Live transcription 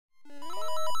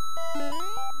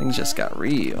Things just got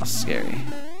real scary.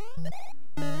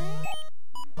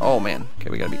 Oh man, okay,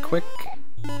 we gotta be quick.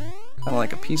 Kinda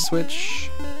like a P-switch.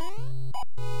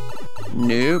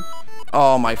 Nope.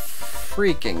 Oh my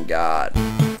freaking god.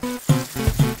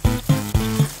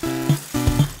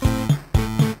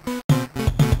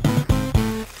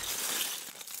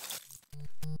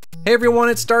 Hey everyone,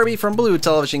 it's Darby from Blue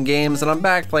Television Games, and I'm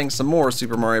back playing some more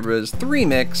Super Mario Bros. 3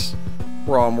 Mix.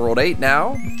 We're on World 8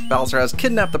 now. Bowser has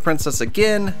kidnapped the princess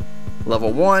again.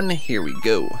 Level 1, here we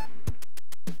go.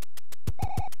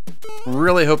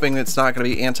 Really hoping it's not going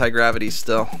to be anti-gravity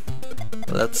still.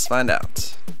 Let's find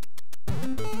out.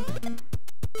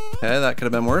 Okay, that could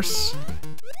have been worse.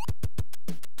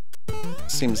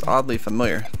 Seems oddly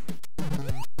familiar.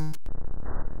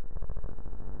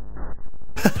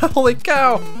 Holy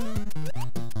cow!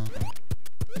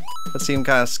 That seemed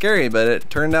kind of scary, but it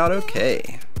turned out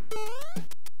okay.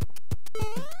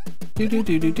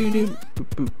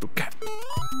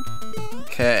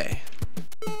 Okay.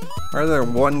 Are there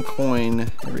one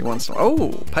coin every once in a while? Oh,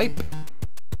 pipe!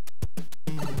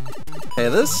 Okay,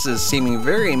 this is seeming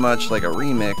very much like a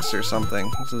remix or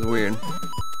something. This is weird.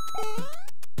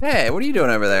 Hey, what are you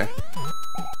doing over there?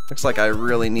 Looks like I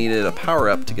really needed a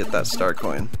power-up to get that star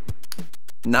coin.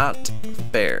 Not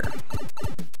fair.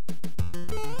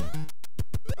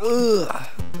 Ugh.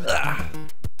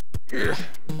 Yeah.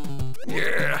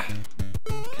 Yeah.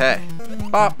 Okay.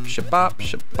 Bop, shabop,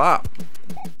 shabop.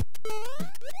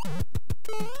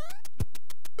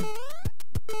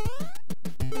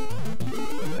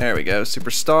 There we go,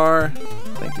 superstar.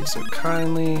 Thank you so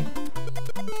kindly.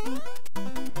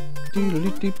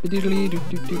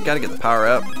 Gotta get the power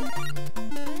up.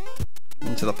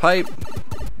 Into the pipe.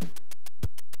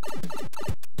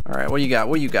 Alright, what do you got?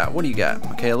 What do you got? What do you got?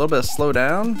 Okay, a little bit of slow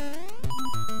down.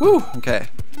 Woo! Okay.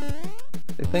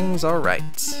 Everything's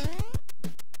alright.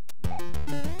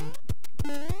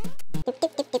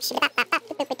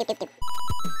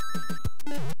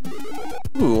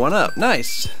 Ooh, one up.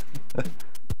 Nice.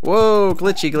 Whoa,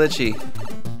 glitchy, glitchy.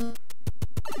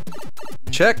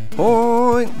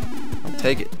 Checkpoint! I'll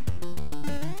take it.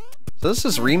 So this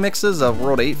is remixes of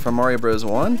World 8 from Mario Bros.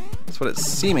 1? That's what it's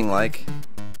seeming like.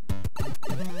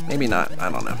 Maybe not, I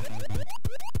don't know.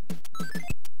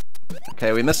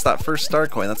 Okay, we missed that first star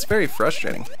coin. That's very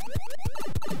frustrating.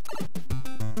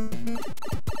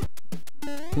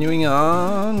 Continuing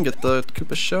on, get the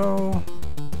Koopa Show.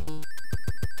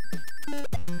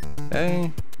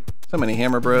 Okay. So many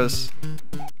Hammer Bros.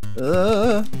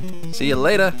 See you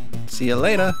later. See you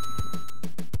later.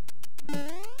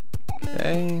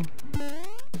 Okay.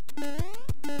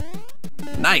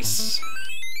 Nice!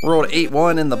 World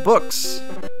 8-1 in the books.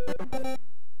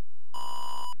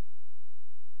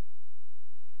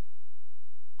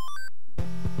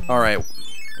 Alright,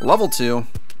 level 2.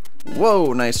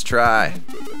 Whoa, nice try.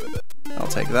 I'll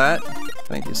take that.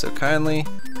 Thank you so kindly.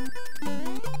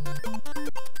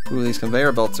 Ooh, these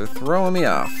conveyor belts are throwing me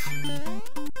off.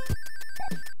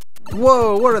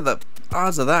 Whoa, what are the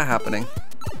odds of that happening?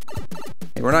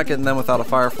 Hey, we're not getting them without a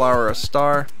fire flower or a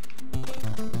star.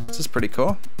 This is pretty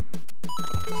cool.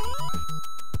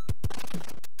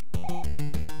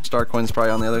 Star coin's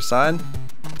probably on the other side.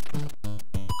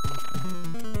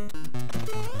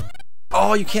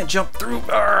 Oh, you can't jump through.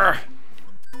 Arrgh.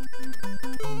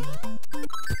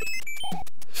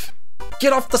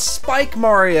 Get off the spike,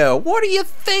 Mario! What are you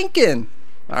thinking?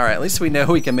 Alright, at least we know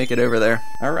we can make it over there.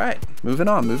 Alright, moving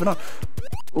on, moving on.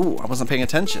 Ooh, I wasn't paying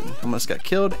attention. Almost got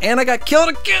killed, and I got killed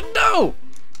again! No!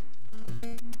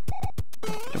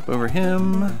 Jump over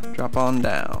him, drop on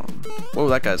down. Whoa,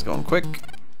 that guy's going quick.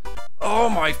 Oh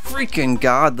my freaking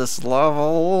god, this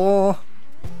level!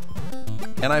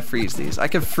 Can I freeze these? I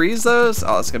can freeze those?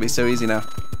 Oh, it's gonna be so easy now.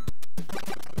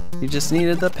 You just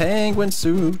needed the penguin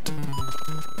suit.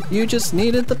 You just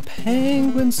needed the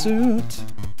penguin suit.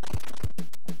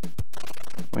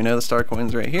 We know the star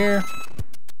coin's right here.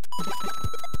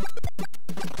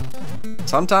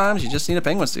 Sometimes you just need a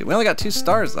penguin suit. We only got 2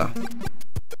 stars though.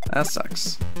 That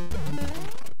sucks.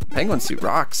 Penguin suit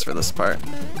rocks for this part.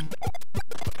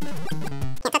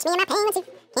 Can't touch me in my penguin suit.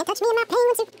 Can't touch me in my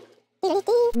penguin suit. Ooh,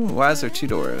 why is there 2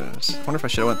 doors? I wonder if I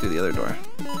should have went through the other door.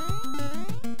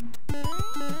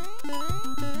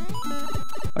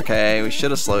 Okay, we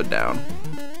should have slowed down.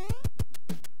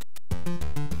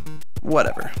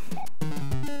 Whatever.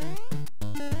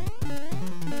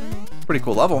 Pretty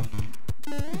cool level.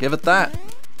 Give it that.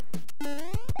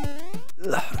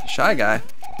 Ugh, shy guy.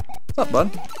 What's up,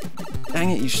 bud? Dang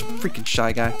it, you freaking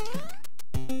shy guy.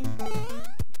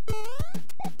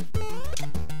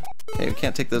 Okay, we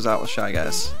can't take those out with shy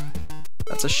guys.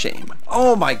 That's a shame.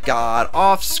 Oh my god,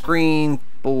 off-screen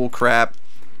bull crap.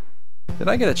 Did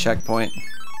I get a checkpoint?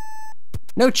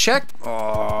 No check.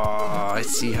 Oh, I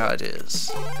see how it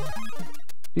is.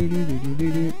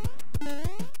 It's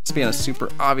being a super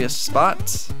obvious spot.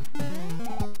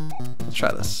 Let's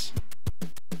try this.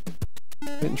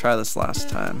 Didn't try this last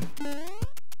time.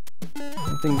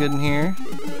 Anything good in here?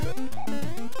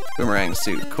 Boomerang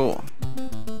suit, cool.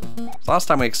 So last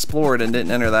time we explored and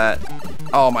didn't enter that.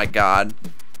 Oh my god.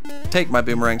 Take my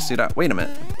boomerang suit out. Wait a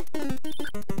minute.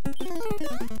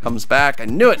 Comes back. I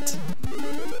knew it!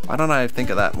 Why don't I think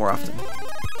of that more often?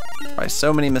 Probably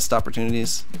so many missed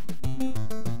opportunities.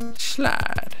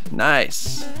 Slide.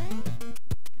 Nice.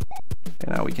 Okay,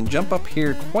 now we can jump up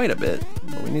here quite a bit,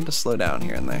 but we need to slow down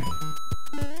here and there.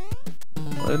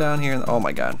 Slow down here and oh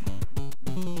my god.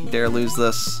 You dare lose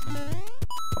this.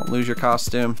 Don't lose your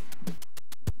costume.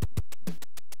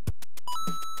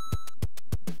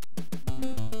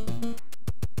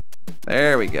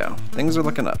 There we go. Things are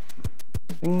looking up.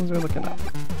 Things are looking up.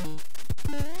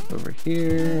 Over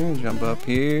here, jump up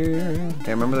here.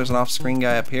 Okay, remember there's an off-screen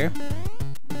guy up here.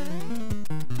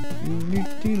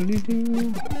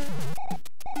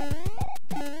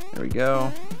 There we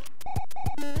go.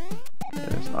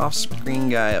 There's an off-screen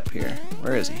guy up here.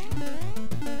 Where is he?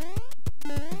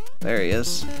 There he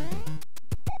is.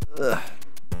 Ugh.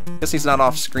 Guess he's not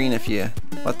off-screen if you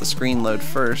let the screen load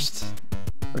first.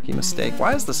 Rookie mistake.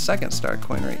 Why is the second star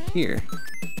coin right here?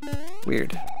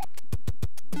 Weird.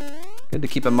 Good to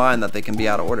keep in mind that they can be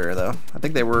out of order, though. I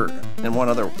think they were in one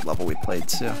other level we played,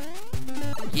 too.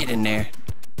 Get in there.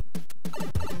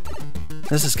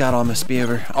 This has got to almost be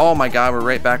over. Oh my god, we're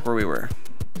right back where we were.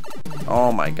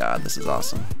 Oh my god, this is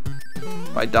awesome.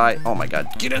 If I die, oh my god,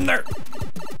 get in there!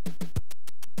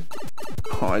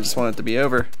 Oh, I just want it to be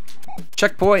over.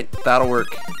 Checkpoint, that'll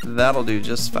work. That'll do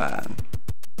just fine.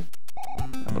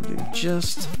 That'll do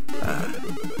just fine.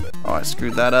 Oh, I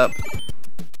screwed that up.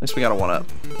 At least we got a 1-up.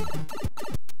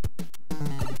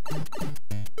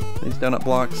 These donut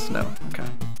blocks? No. Okay.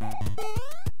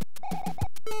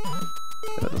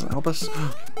 That doesn't help us.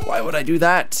 Why would I do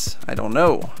that? I don't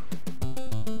know.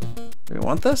 Do we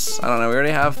want this? I don't know. We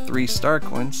already have 3 star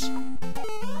coins.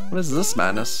 What is this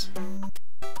madness?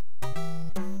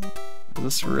 Is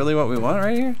this really what we want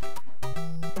right here?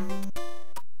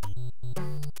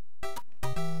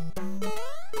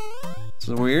 This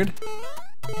is weird.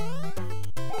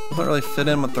 Doesn't really fit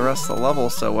in with the rest of the level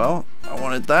so well. I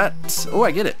wanted that. Oh,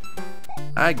 I get it.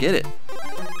 I get it.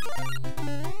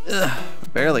 Ugh,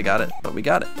 barely got it, but we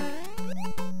got it.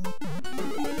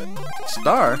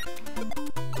 Star?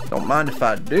 Don't mind if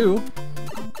I do.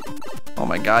 Oh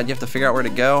my god, you have to figure out where to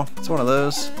go. It's one of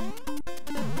those.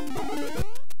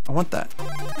 I want that.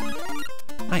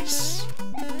 Nice.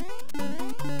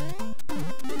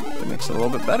 That makes it a little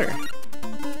bit better.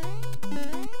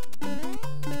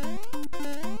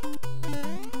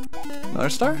 Another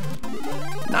star?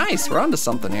 Nice, we're onto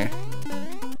something here.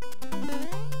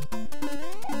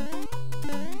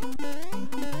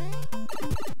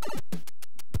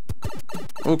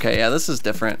 Okay, yeah, this is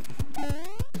different.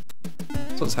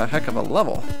 So it's a heck of a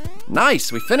level.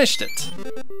 Nice, we finished it.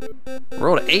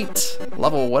 Road 8,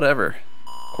 level whatever.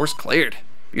 Course cleared.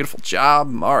 Beautiful job,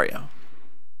 Mario.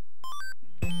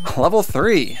 Level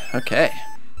 3, okay.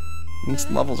 These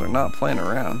levels are not playing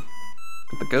around.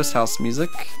 Got the ghost house music.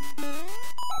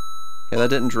 Okay, that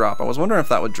didn't drop. I was wondering if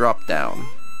that would drop down.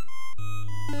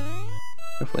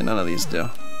 Hopefully none of these do.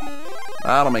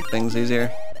 That'll make things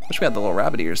easier. Wish we had the little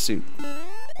rabbit ear suit.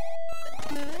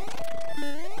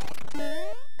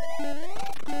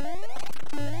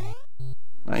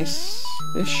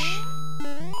 Nice-ish.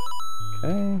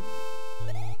 Okay.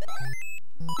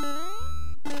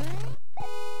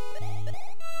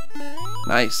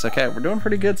 Nice, okay, we're doing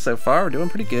pretty good so far. We're doing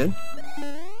pretty good.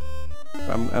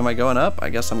 Am I going up? I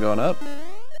guess I'm going up.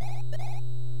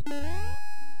 A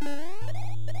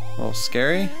little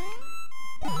scary.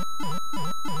 I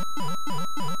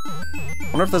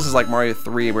wonder if this is like Mario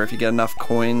 3, where if you get enough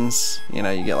coins, you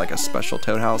know, you get like a special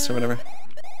Toad House or whatever.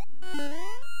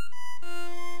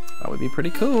 That would be pretty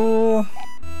cool.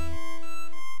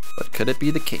 But could it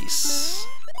be the case?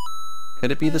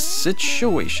 Could it be the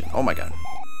situation? Oh my god.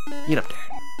 Get up there.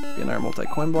 Be another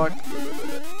multi-coin block.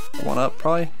 1-up,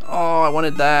 probably. Oh, I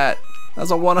wanted that.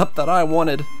 That's a 1-up that I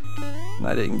wanted. And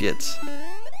I didn't get.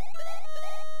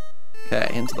 Okay,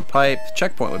 into the pipe.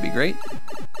 Checkpoint would be great.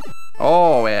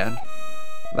 Oh, man.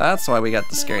 That's why we got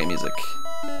the scary music.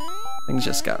 Things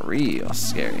just got real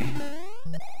scary.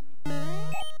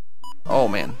 Oh,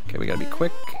 man. Okay, we gotta be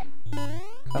quick.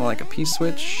 Kinda like a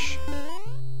P-switch.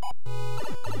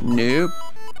 Nope.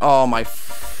 Oh, my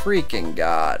freaking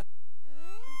god.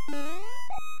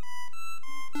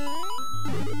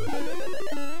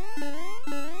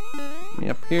 Me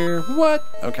up here. What?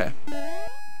 Okay. I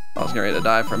was getting ready to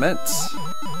die for a minute.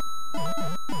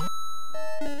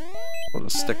 We'll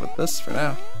just stick with this for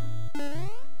now.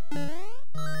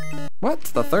 What?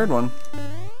 The third one?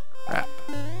 Crap.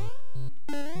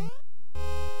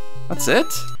 That's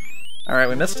it? Alright,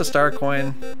 we missed a star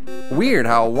coin. Weird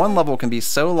how one level can be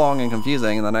so long and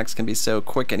confusing and the next can be so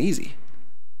quick and easy.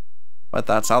 But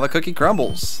that's how the cookie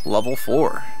crumbles. Level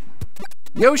 4.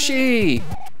 Yoshi!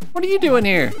 What are you doing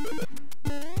here?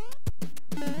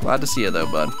 Glad to see you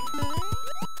though, bud.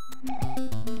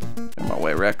 Get my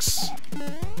way, Rex.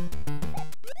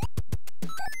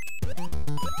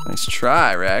 Nice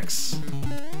try, Rex.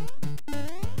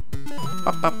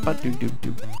 A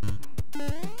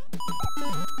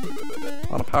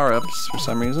lot of power-ups for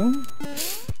some reason.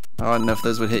 I don't know if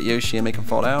those would hit Yoshi and make him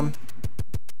fall down.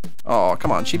 Oh,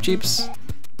 come on, Cheep Cheeps.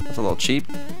 That's a little cheap.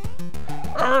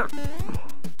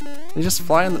 They just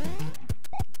fly in the...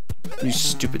 You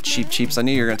stupid Cheep Cheeps, I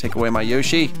knew you were gonna take away my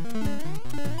Yoshi.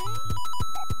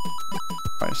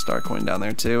 Probably a star coin down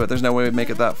there too, but there's no way we'd make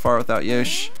it that far without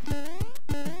Yoshi.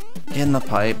 In the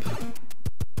pipe.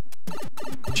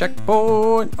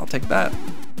 Checkpoint! I'll take that.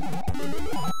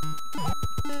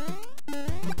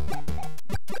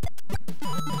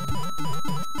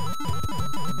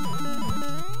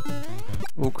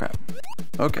 Oh crap.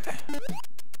 Okay.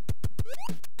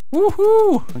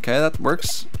 Woohoo! Okay, that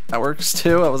works. That works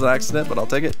too. That was an accident, but I'll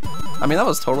take it. I mean, that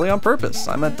was totally on purpose.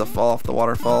 I meant to fall off the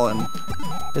waterfall and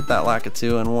hit that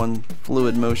Lakitu in one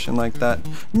fluid motion like that.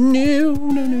 No,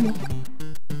 no, no, no.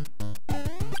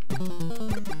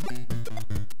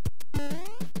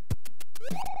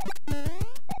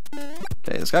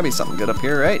 Okay, there's gotta be something good up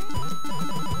here, right?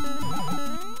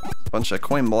 Bunch of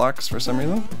coin blocks for some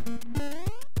reason.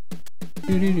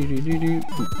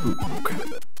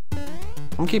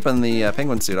 I'm keeping the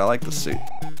penguin suit. I like the suit.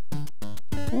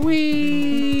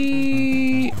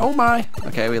 Whee! Oh my!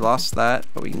 Okay, we lost that,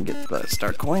 but we can get the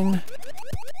star coin.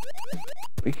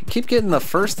 We can keep getting the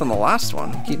first and the last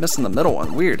one. Keep missing the middle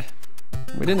one. Weird.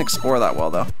 We didn't explore that well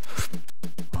though.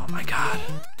 Oh my god.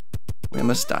 We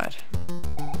almost died.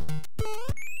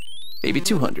 Baby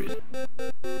 200.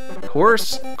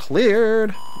 Course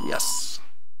cleared. Yes.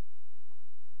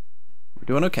 We're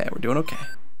doing okay. We're doing okay.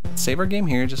 Let's save our game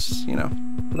here, just, you know,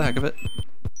 for the heck of it.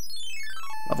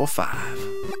 Level 5.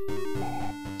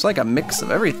 It's like a mix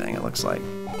of everything, it looks like.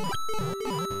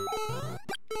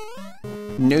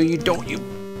 No, you don't, you.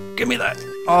 Give me that.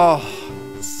 Oh,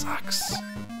 it sucks.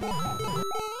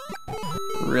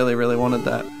 Really, really wanted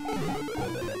that.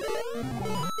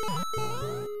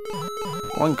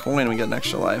 1 coin, we get an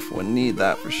extra life. Wouldn't need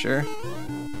that for sure.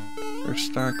 First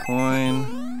star coin.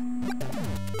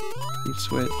 Speed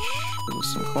switch. Give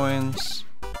us some coins.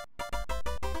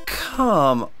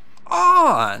 Come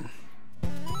on!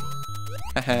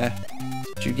 Haha.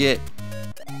 What'd you get?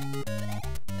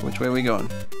 Which way are we going?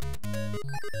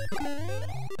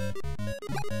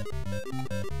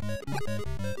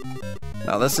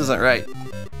 No, this isn't right.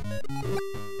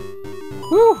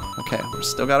 Woo! Okay, we've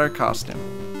still got our costume.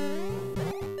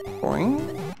 Boing.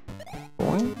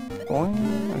 Boing.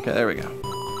 Boing. Okay, there we go.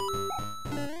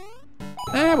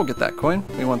 Eh, we'll get that coin.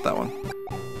 We want that one.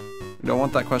 We don't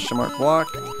want that question mark block.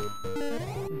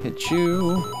 Hit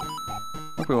you.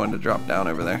 I think we wanted to drop down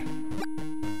over there.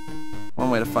 One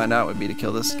way to find out would be to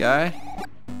kill this guy.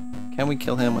 Can we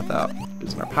kill him without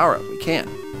using our power up? We can.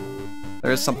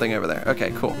 There is something over there.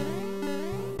 Okay, cool.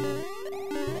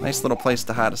 Nice little place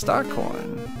to hide a star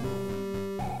coin.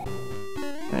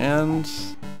 And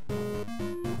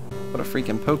put a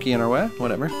freaking pokey in our way.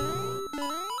 Whatever.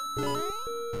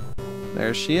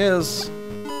 There she is.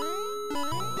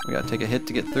 We gotta take a hit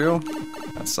to get through.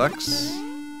 That sucks.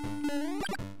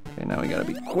 Okay, now we gotta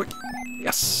be quick.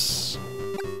 Yes!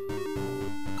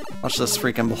 Watch this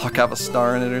freaking block have a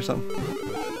star in it or something.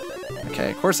 Okay,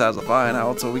 of course that was a vine. How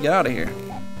else will we get out of here?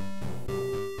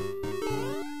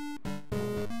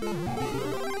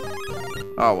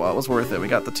 Oh well, it was worth it. We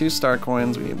got the 2 star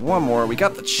coins. We need 1 more. We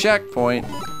got the checkpoint.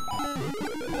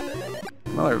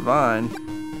 Another vine.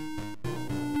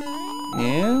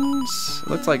 And it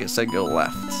looks like it said go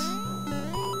left.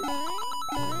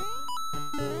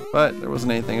 But there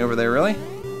wasn't anything over there really.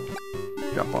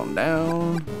 Drop on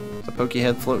down. There's a pokey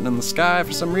head floating in the sky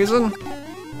for some reason.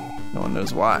 No one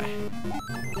knows why.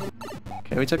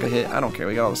 Okay, we took a hit. I don't care,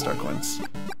 we got all the star coins.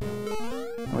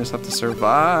 We just have to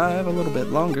survive a little bit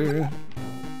longer.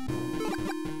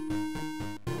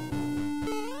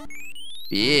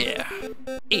 Yeah,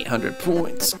 800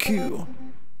 points, cool.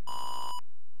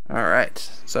 Alright,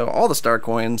 so all the star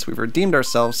coins, we've redeemed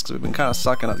ourselves because we've been kind of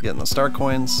sucking at getting the star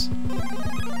coins.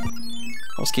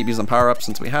 Let's keep using power-ups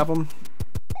since we have them.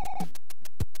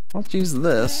 Let's use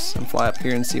this and fly up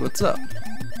here and see what's up.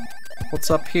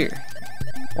 What's up here?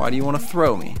 Why do you want to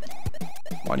throw me?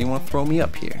 Why do you want to throw me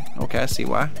up here? Okay, I see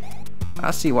why.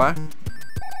 I see why.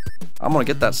 I'm gonna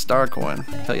get that star coin.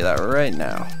 I'll tell you that right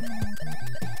now.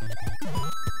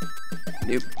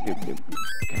 Nope, nope, nope.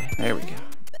 Okay, there we go.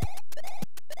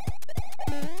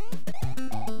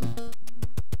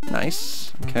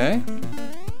 Nice. Okay.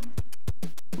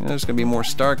 There's gonna be more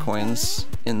star coins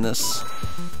in this.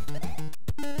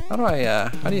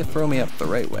 How do you throw me up the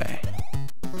right way?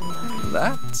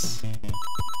 That?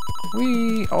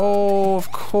 Oh,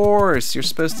 of course, you're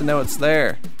supposed to know it's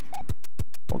there.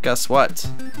 Well, guess what?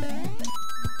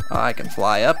 I can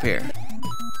fly up here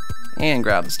and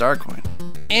grab the star coin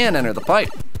and enter the pipe.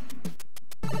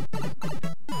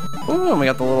 Ooh, and we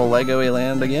got the little Lego-y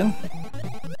land again.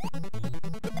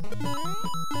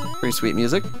 Pretty sweet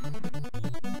music.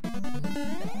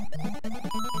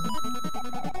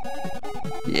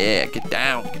 Yeah, get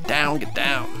down, get down, get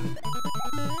down.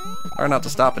 Hard not to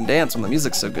stop and dance when the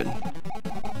music's so good.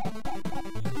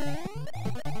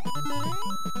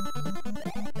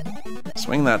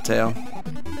 Swing that tail.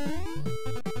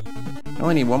 I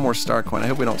only need one more star coin. I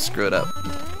hope we don't screw it up.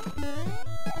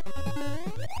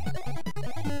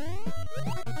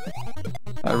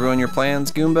 I ruin your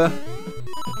plans, Goomba?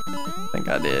 I think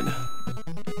I did.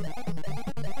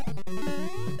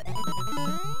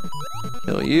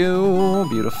 Kill you,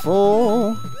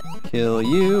 beautiful. Kill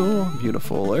you,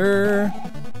 beautifuler.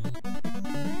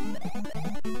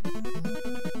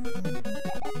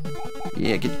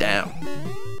 Yeah, get down.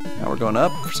 Now we're going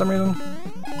up for some reason.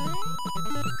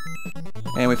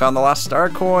 And we found the last star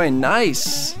coin.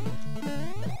 Nice!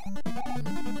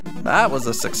 That was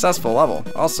a successful level.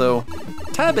 Also,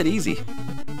 a tad bit easy.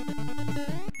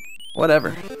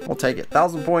 Whatever. We'll take it.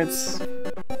 1,000 points.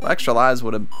 Extra lives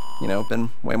would have, you know, been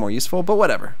way more useful, but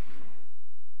whatever.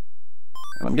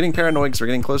 And I'm getting paranoid because we're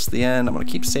getting close to the end. I'm going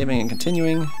to keep saving and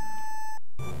continuing.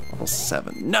 Level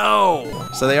 7. No!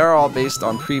 So they are all based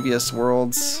on previous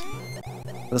worlds.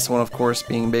 This one, of course,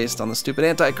 being based on the stupid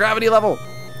anti-gravity level.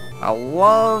 I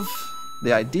love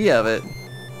the idea of it,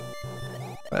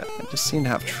 but I just seem to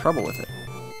have trouble with it.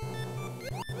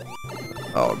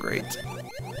 Oh, great.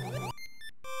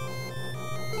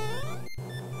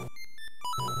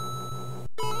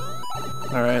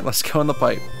 Alright, let's go in the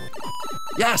pipe.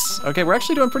 Yes! Okay, we're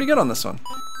actually doing pretty good on this one.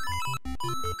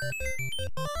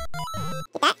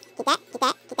 Get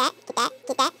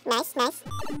that. Nice, nice.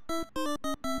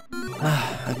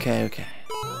 Okay, okay.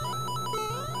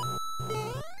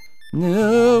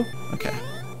 No! Okay.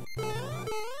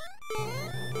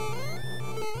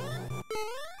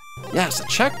 Yes, a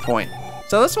checkpoint.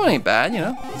 So this one ain't bad, you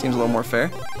know? Seems a little more fair.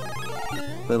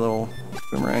 The little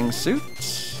boomerang suit.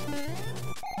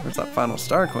 Where's that final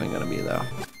star coin gonna be, though?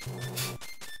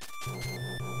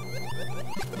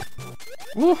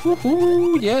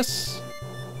 Woohoo! Yes!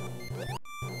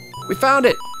 We found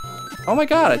it! Oh my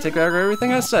god, I take back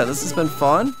everything I said. This has been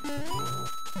fun.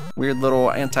 Weird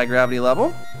little anti-gravity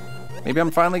level. Maybe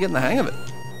I'm finally getting the hang of it.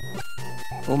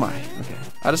 Oh my, okay.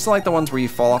 I just don't like the ones where you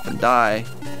fall off and die.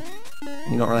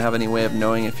 You don't really have any way of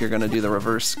knowing if you're gonna do the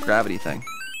reverse gravity thing.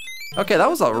 Okay, that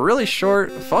was a really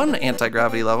short, fun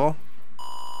anti-gravity level.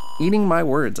 Eating my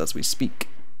words as we speak.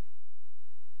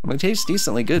 They taste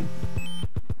decently good.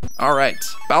 Alright,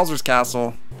 Bowser's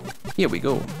Castle. Here we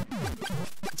go.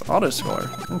 It's auto-scroller.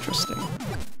 Interesting.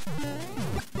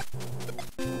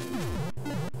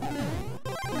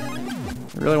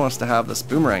 He really wants to have this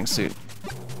boomerang suit.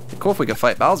 It'd be cool if we could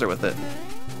fight Bowser with it.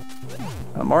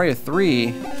 Mario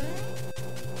 3,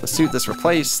 the suit that's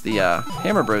replaced the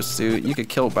Hammer Bros suit, you could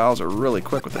kill Bowser really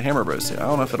quick with the Hammer Bros suit. I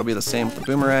don't know if it'll be the same with the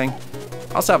boomerang.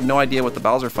 I also have no idea what the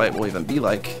Bowser fight will even be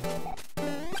like.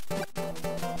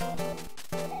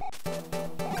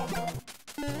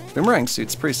 Boomerang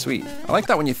suit's pretty sweet. I like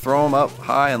that when you throw them up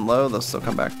high and low, they'll still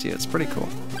come back to you. It's pretty cool.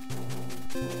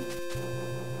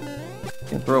 You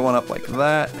can throw one up like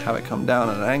that, have it come down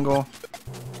at an angle.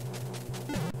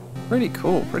 Pretty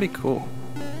cool, pretty cool.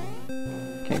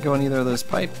 Can't go in either of those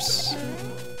pipes.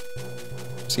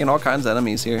 Seeing all kinds of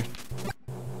enemies here.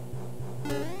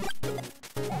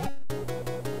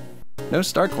 No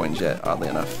star coins yet, oddly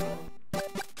enough.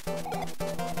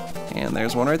 And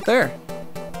there's one right there.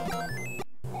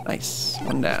 Nice,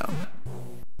 one down.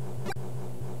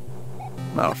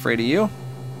 I'm not afraid of you.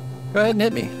 Go ahead and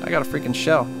hit me. I got a freaking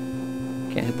shell.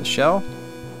 Can't hit the shell.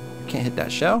 Can't hit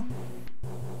that shell.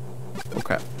 Oh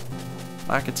crap.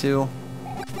 Lakitu.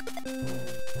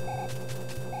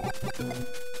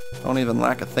 Don't even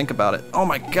lack a think about it. Oh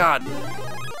my god!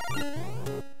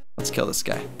 Let's kill this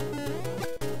guy.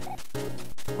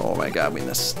 Oh my god, we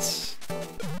missed.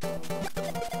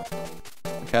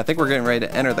 Okay, I think we're getting ready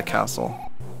to enter the castle.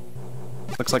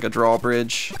 Looks like a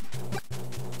drawbridge.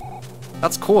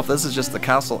 That's cool if this is just the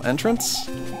castle entrance.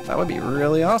 That would be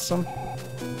really awesome.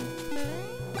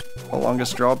 The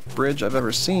longest drawbridge I've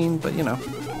ever seen, but you know.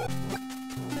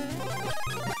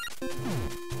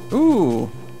 Ooh!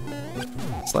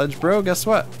 Sledge bro, guess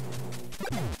what?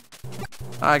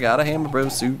 I got a hammer bro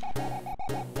suit.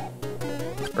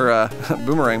 Or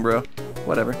boomerang bro.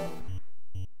 Whatever.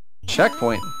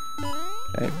 Checkpoint.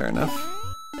 Okay, fair enough.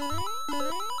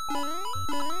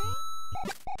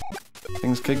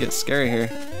 Things could get scary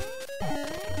here.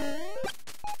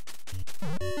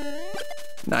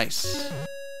 Nice.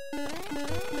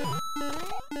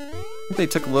 I think they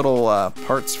took little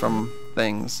parts from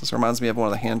things. This reminds me of one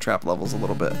of the hand trap levels a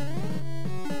little bit.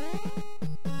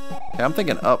 Okay, I'm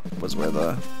thinking up was where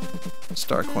the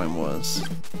star coin was.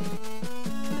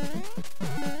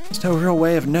 There's no real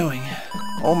way of knowing.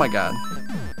 Oh my god.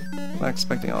 Not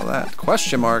expecting all that.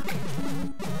 Question mark.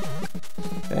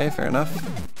 Okay, fair enough.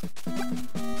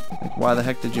 Like, why the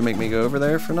heck did you make me go over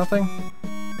there for nothing?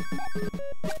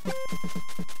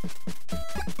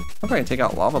 I'll probably take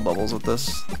out lava bubbles with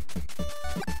this.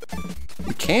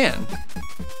 You can.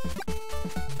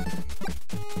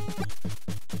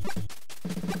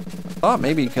 I thought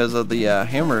maybe because of the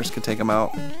hammers could take them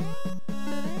out.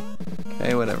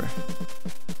 Okay, whatever.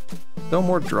 No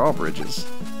more drawbridges.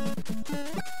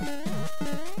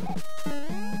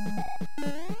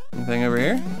 Anything over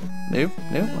here? Nope,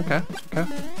 nope, okay, okay.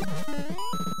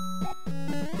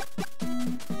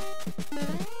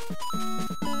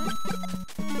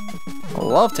 I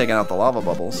love taking out the lava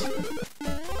bubbles.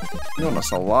 You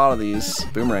notice a lot of these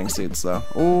boomerang suits though.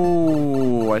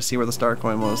 Ooh, I see where the star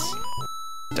coin was.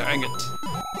 Dang it.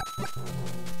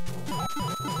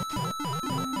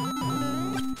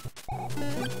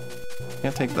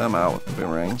 Can't take them out with the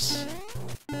boomerangs.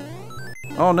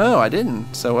 Oh no, I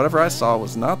didn't. So whatever I saw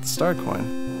was not the star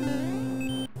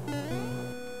coin.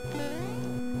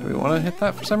 Do we want to hit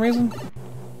that for some reason?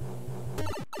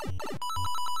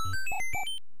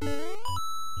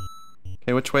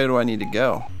 Okay, which way do I need to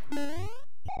go?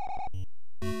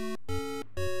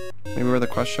 Maybe where the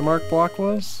question mark block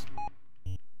was?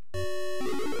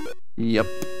 Yep.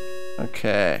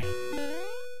 Okay.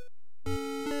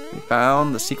 We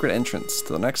found the secret entrance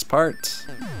to the next part.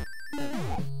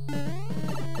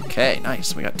 Okay,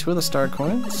 nice. We got 2 of the star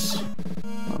coins.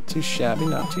 Not too shabby,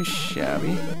 not too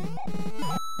shabby.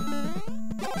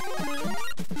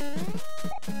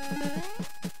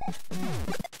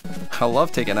 I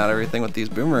love taking out everything with these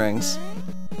boomerangs.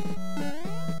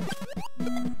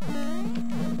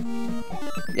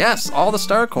 Yes, all the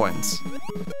star coins.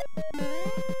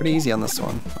 Pretty easy on this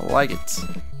one. I like it.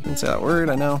 Shouldn't say that word,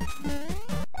 I know.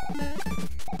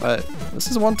 But this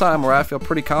is one time where I feel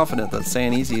pretty confident that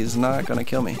saying easy is not gonna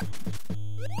kill me.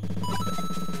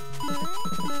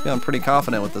 Feeling pretty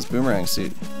confident with this boomerang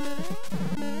suit.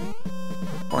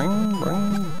 Boing,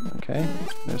 boing. Okay,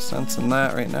 no sense in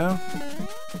that right now.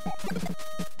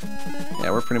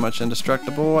 Yeah, we're pretty much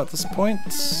indestructible at this point.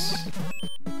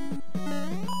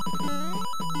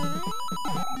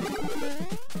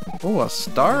 Oh, a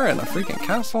star and a freaking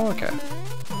castle? Okay.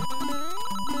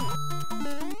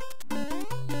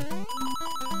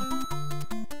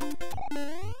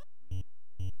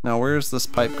 Now where's this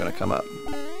pipe gonna come up?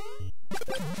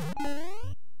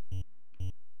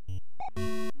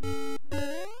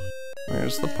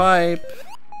 Where's the pipe?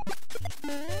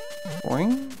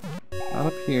 Boing. Not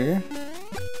up here.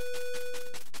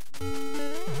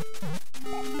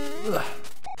 Ugh.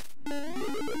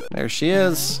 There she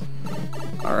is.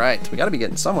 Alright, we gotta be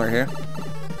getting somewhere here.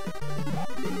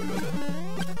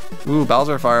 Ooh,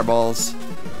 Bowser fireballs.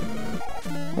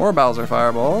 More Bowser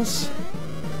fireballs.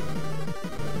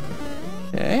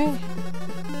 Okay.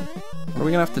 What are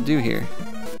we gonna have to do here?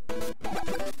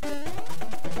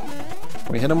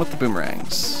 We hit him with the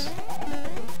boomerangs.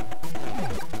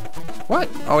 What?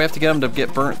 Oh, we have to get him to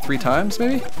get burnt 3 times,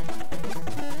 maybe?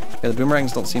 Yeah, the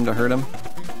boomerangs don't seem to hurt him.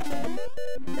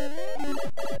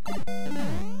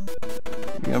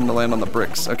 Get him to land on the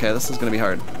bricks. Okay, this is gonna be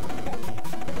hard.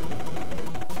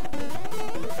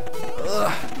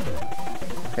 Ugh.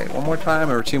 Okay, 1 more time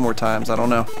or 2 more times, I don't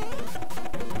know.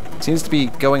 Seems to be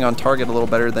going on target a little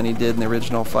better than he did in the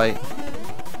original fight.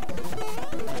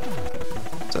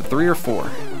 So 3 or 4.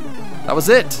 That was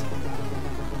it!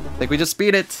 I think we just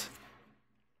beat it.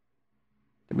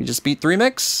 Did we just beat 3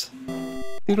 mix?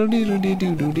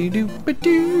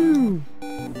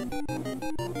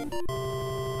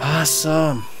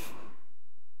 Awesome.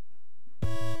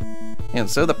 And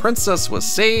so the princess was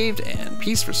saved and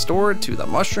peace restored to the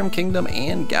Mushroom Kingdom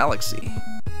and Galaxy.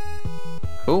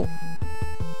 Cool.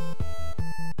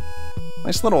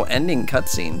 Nice little ending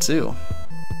cutscene too.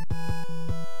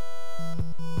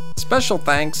 Special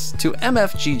thanks to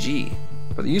MFGG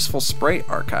for the useful sprite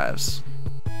archives.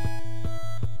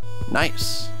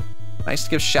 Nice. Nice to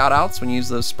give shout outs when you use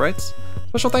those sprites.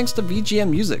 Special thanks to VGM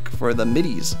Music for the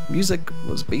MIDIs music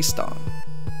was based on.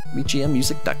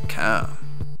 VGMmusic.com.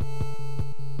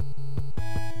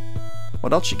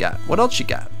 What else you got? What else you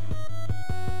got?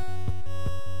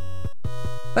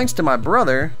 Thanks to my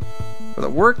brother for the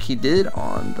work he did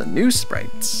on the new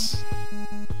sprites.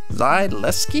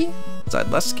 Zydleski?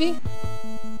 Zydleski?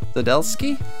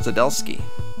 Zadelski? Zadelski.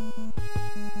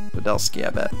 Zadelski, I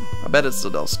bet. I bet it's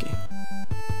Zadelski.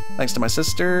 Thanks to my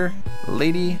sister,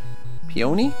 Lady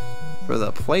Peony, for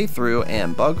the playthrough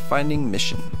and bug finding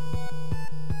mission.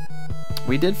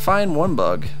 We did find one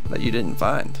bug that you didn't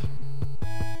find.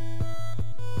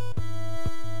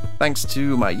 Thanks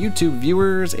to my YouTube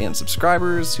viewers and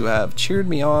subscribers who have cheered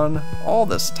me on all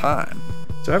this time.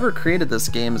 So whoever created this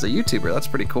game is a YouTuber, that's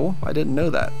pretty cool. I didn't know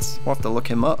that. We'll have to look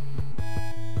him up.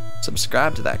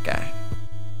 Subscribe to that guy.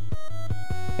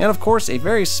 And of course, a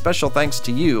very special thanks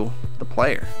to you, the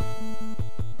player.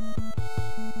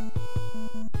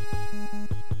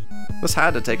 This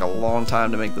had to take a long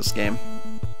time to make this game.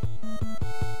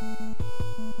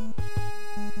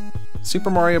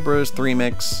 Super Mario Bros. 3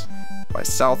 Mix by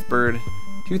Southbird,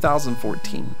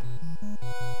 2014.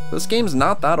 This game's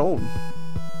not that old.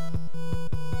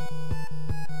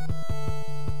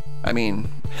 I mean,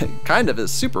 it kind of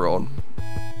is super old,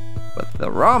 but the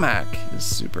ROM hack is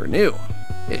super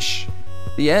new-ish.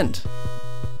 The end.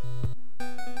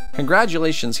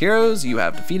 Congratulations, heroes, you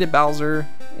have defeated Bowser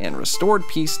and restored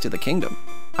peace to the kingdom.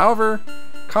 However,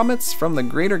 comets from the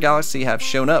greater galaxy have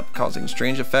shown up, causing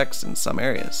strange effects in some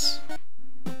areas.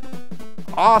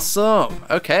 Awesome!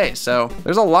 Okay, so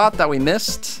there's a lot that we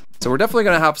missed. So we're definitely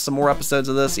going to have some more episodes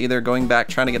of this, either going back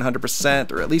trying to get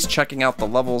 100% or at least checking out the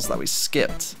levels that we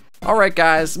skipped. Alright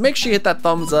guys, make sure you hit that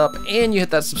thumbs up and you hit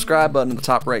that subscribe button in the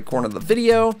top right corner of the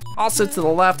video. Also to the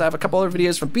left, I have a couple other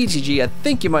videos from BTG I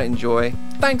think you might enjoy.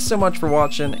 Thanks so much for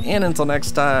watching, and until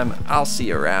next time, I'll see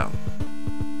you around.